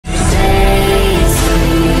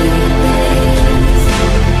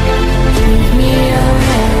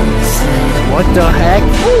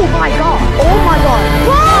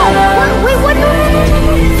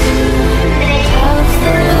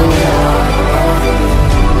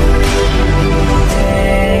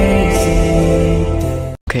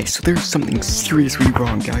Okay, so there's something seriously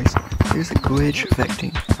wrong, guys. There's a glitch affecting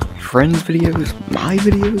friends' videos, my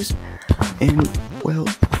videos, and, well,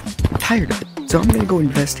 I'm tired of it, so I'm gonna go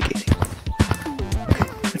investigating. Okay,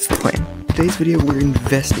 that's the plan. Today's video, we're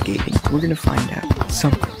investigating. We're gonna find out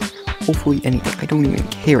something. Hopefully anything. I don't even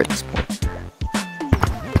care at this point.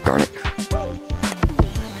 Darn it.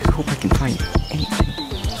 I hope I can find anything.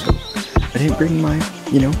 So, I didn't bring my,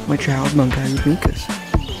 my child monkey with me, because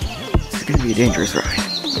it's gonna be a dangerous ride.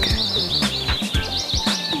 Okay.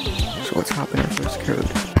 So let's hop in our first code.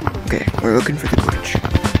 Okay, we're looking for the glitch.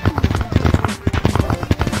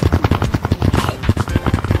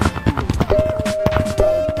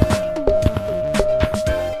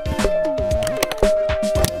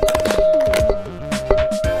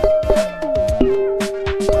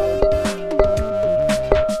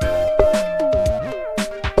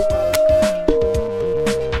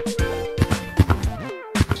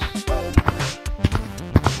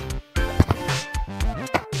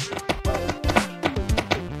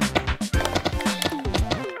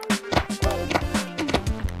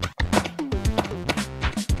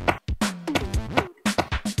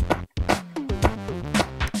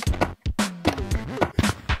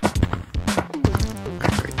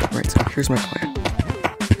 Here's my plan.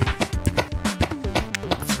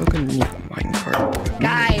 Let's look underneath the minecart.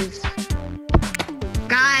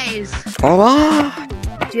 Guys! Hold on!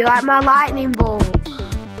 Do you like my lightning bolt?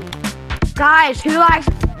 Guys, who likes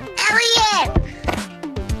Elliot?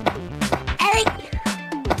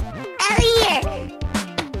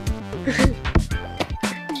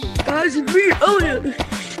 Guys, it's me, Elliot!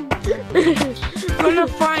 We're gonna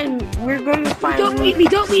find. Don't meet me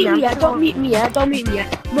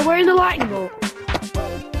yet. But we're in the lightning bolt.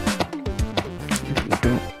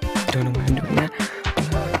 Don't know why I'm doing that.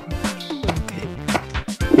 Okay.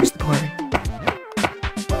 Here's the plan.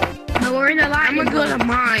 No, we're in the lightning bolt. I'm gonna go to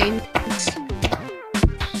mine.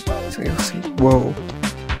 So you'll see. Whoa.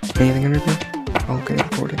 Anything under there? I'll get it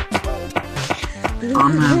recorded.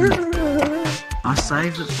 I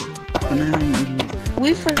saved it for now, you idiot.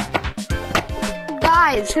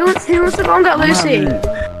 Guys, who wants to go and get Lucy?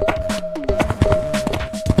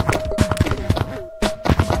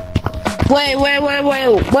 Wait.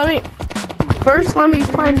 Let me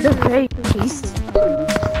find the base.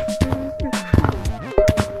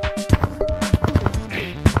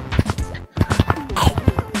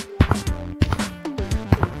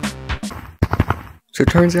 So it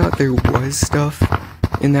turns out there was stuff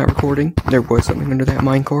in that recording. There was something under that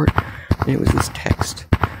minecart, and it was this text.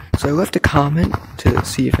 So I left a comment to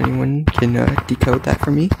see if anyone can decode that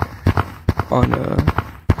for me on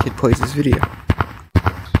Kid Plays This Video.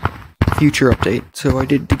 Future update. So I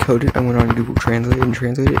did decode it. I went on Google Translate and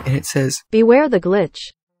translated it, and it says, "Beware the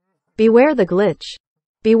glitch. Beware the glitch.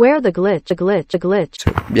 Beware the glitch. A glitch. A glitch."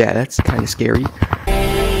 So yeah, that's kind of scary.